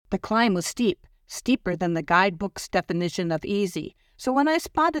The climb was steep, steeper than the guidebook's definition of easy, so when I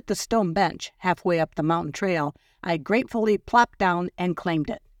spotted the stone bench halfway up the mountain trail, I gratefully plopped down and claimed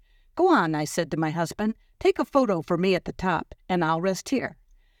it. "Go on," I said to my husband. "Take a photo for me at the top, and I'll rest here."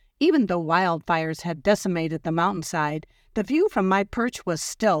 Even though wildfires had decimated the mountainside, the view from my perch was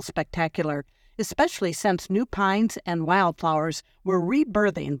still spectacular, especially since new pines and wildflowers were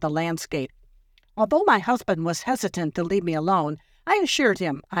rebirthing the landscape. Although my husband was hesitant to leave me alone, I assured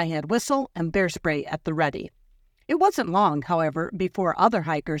him I had whistle and bear spray at the ready. It wasn't long, however, before other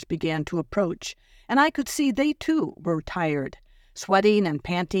hikers began to approach, and I could see they too were tired. Sweating and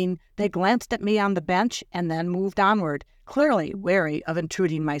panting, they glanced at me on the bench and then moved onward, clearly wary of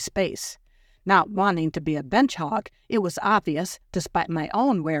intruding my space. Not wanting to be a bench hog, it was obvious, despite my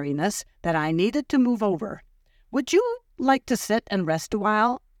own wariness, that I needed to move over. "Would you like to sit and rest a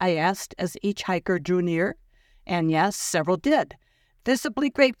while?" I asked as each hiker drew near. And yes, several did, visibly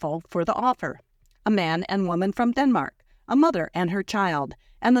grateful for the offer. A man and woman from Denmark, a mother and her child,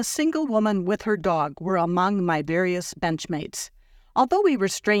 and a single woman with her dog were among my various benchmates. Although we were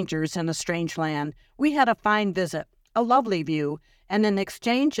strangers in a strange land, we had a fine visit, a lovely view, and an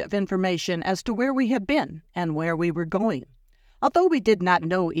exchange of information as to where we had been and where we were going. Although we did not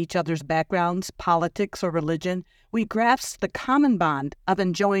know each other's backgrounds, politics, or religion, we grasped the common bond of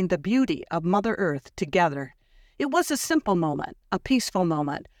enjoying the beauty of Mother Earth together. It was a simple moment, a peaceful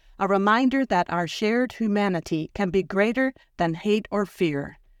moment, a reminder that our shared humanity can be greater than hate or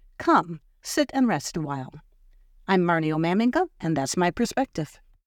fear. Come, sit and rest a while. I'm Marnie O, Mamminga, and that's my perspective.